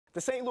The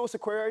St. Louis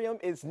Aquarium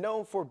is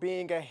known for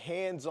being a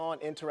hands-on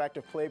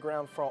interactive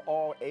playground for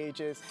all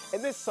ages,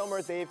 and this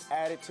summer they've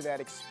added to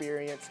that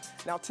experience.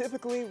 Now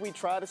typically we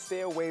try to stay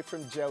away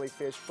from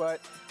jellyfish,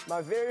 but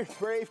my very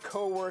brave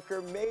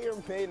coworker may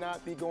or may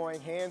not be going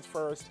hands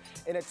first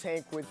in a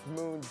tank with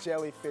Moon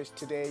Jellyfish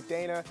today.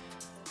 Dana,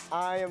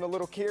 I am a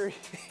little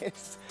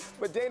curious,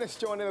 but Dana's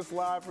joining us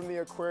live from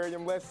the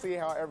aquarium. Let's see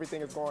how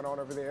everything is going on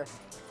over there.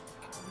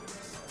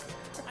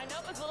 I know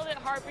it was a little bit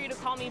hard for you to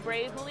call me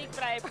brave, Malik,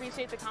 but I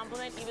appreciate the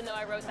compliment, even though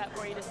I wrote that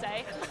for you to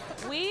say.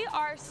 We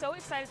are so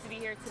excited to be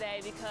here today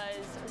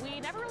because we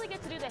never really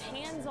get to do the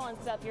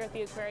hands-on stuff here at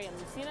the aquarium.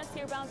 You've seen us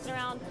here bouncing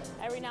around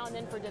every now and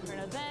then for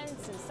different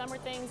events and summer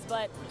things,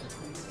 but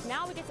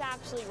now we get to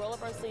actually roll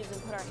up our sleeves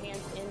and put our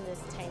hands in this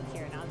tank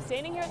here. Now I'm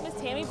standing here with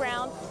Miss Tammy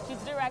Brown. She's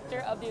the director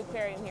of the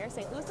aquarium here,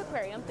 St. Louis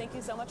Aquarium. Thank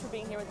you so much for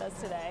being here with us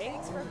today.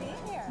 Thanks for being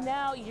here.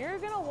 Now you're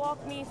gonna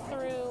walk me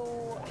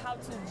through how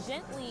to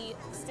gently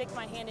stick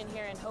my hand in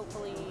here and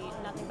hopefully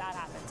nothing bad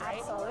happens, right?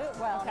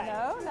 Absolutely. Well, Okay.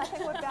 no,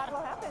 nothing bad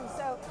will happen.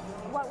 So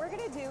what we're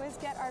going to do is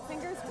get our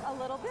fingers a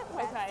little bit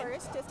wet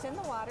first, just in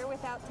the water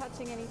without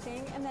touching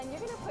anything. And then you're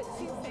going to put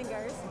 2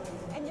 fingers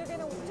and you're going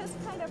to just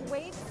kind of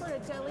wait for a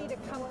jelly to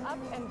come up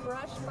and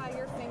brush by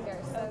your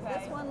fingers. So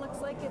this one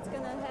looks like it's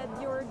going to head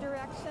your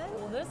direction.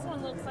 Well, this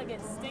one looks like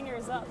it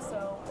stingers up,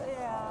 so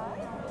Yeah.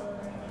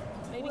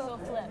 maybe Well,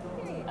 go flip.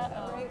 Here you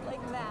go, right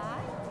like that.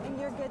 And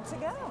you're good to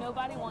go.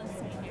 Nobody wants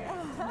me here.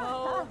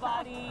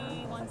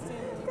 Nobody wants to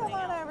Come hang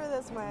on out. over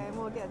this way and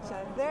we'll get you.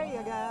 There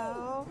you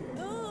go.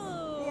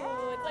 Ooh,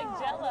 Yeah. it's like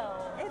Jell-O.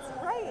 It's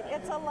right.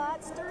 It's a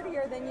lot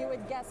sturdier than you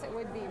would guess it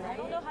would be, I right?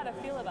 don't know how to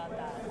feel about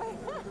that.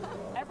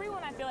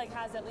 Everyone I feel like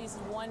has at least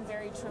one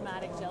very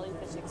traumatic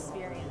jellyfish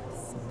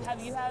experience.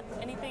 Have you had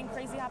anything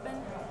crazy happen?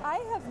 I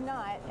have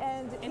not.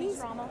 And Any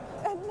trauma?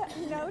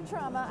 No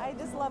trauma. I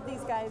just love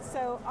these guys.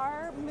 So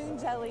our moon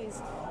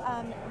jellies,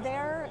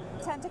 their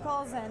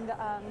tentacles and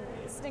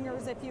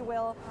stingers, if you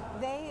will,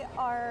 they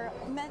are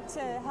meant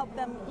to help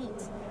them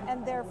eat.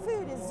 And their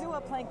food is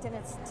zooplankton.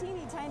 It's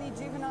teeny tiny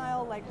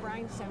juvenile, like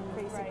brine shrimp,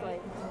 basically.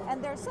 Right.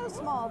 And they're so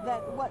small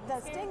that what the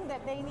sting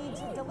that they need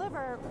to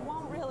deliver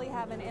won't really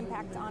have an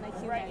impact on a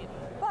human. Right.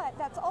 But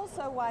that's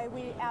also why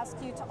we ask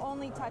you to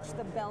only touch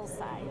the bell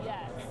side.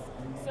 Yes.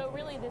 So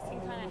really this can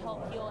kind of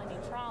help heal any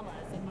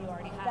traumas if you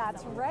already have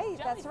That's some. right.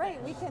 That's right.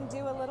 Jellyfish. We can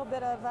do a little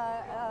bit of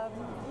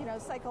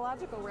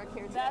psychological work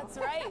here too. That's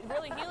right,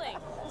 really healing.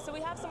 So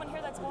we have someone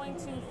here that's going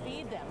to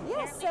feed them.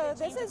 Yes. Apparently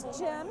So they this change is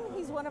the whole Jim.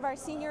 He's one of our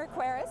senior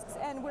aquarists,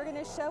 and we're going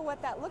to show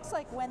what that looks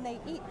like when they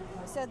eat.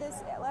 So this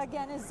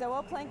again is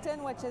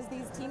zooplankton, which is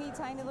these teeny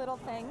tiny little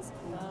things.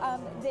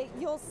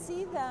 You'll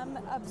see them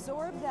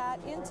absorb that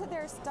into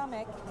their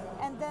stomach,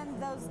 and then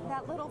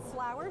that little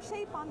flower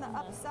shape on the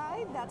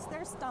upside, that's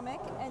their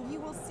stomach, and you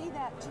will see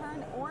that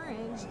turn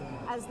orange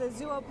as the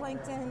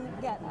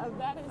zooplankton get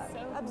That is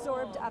so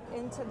absorbed cool. up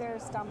into their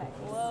stomach.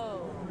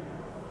 Whoa.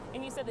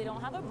 And you said they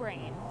don't have a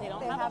brain, they don't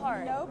They have have a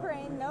heart. no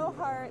brain, no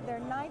heart. They're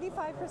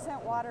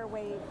 95% water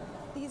weight.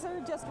 These are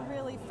just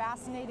really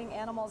fascinating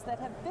animals that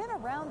have been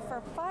around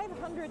for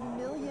 500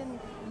 million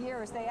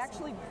years. They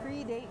actually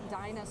predate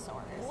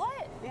dinosaurs.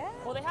 What? Yeah.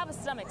 Well, they have a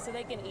stomach, so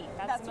they can eat.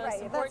 That's the most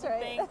right, important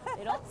that's thing. right.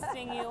 They don't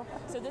sting you.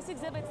 So this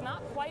exhibit's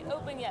not quite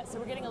open yet, so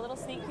we're getting a little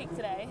sneak peek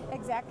today.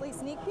 Exactly.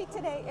 Sneak peek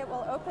today. It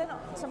will open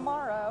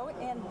tomorrow,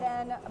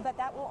 but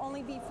that will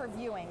only be for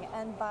viewing.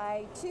 And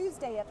by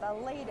Tuesday at the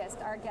latest,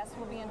 our guests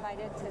will be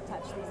invited to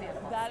touch these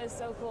animals. That is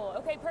so cool.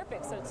 Okay,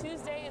 perfect. So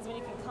Tuesday is when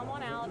you can come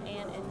on out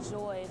and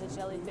enjoy the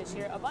jellyfish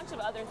here. A bunch of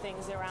other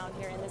things around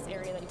here in this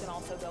area that you can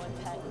also go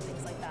and pet and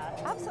things like that.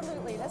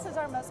 Absolutely. This is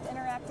our most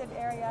interactive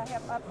area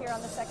up here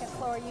on the 2nd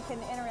floor. You can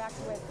interact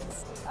with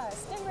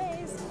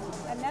stingrays,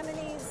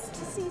 anemones,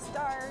 sea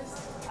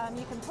stars.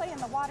 You can play in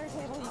the water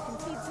table. You can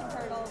feed some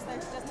turtles.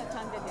 There's just a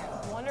ton to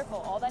do. Wonderful.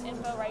 All that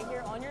info right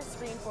here on your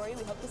screen for you.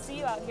 We hope to see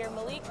you out here.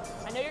 Malik,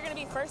 I know you're going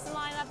to be first in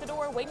line at the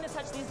door waiting to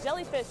touch these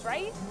jellyfish,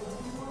 right?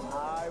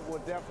 I will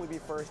definitely be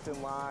first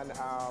in line.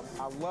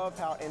 I love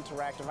how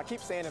interactive, I keep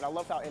saying it, I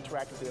love how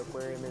interactive the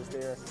aquarium is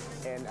there,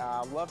 and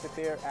I love that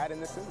they're adding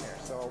this in there,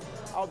 so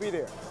I'll be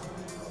there.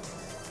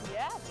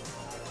 Yeah.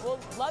 We'll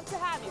love to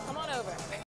have you. Come on over.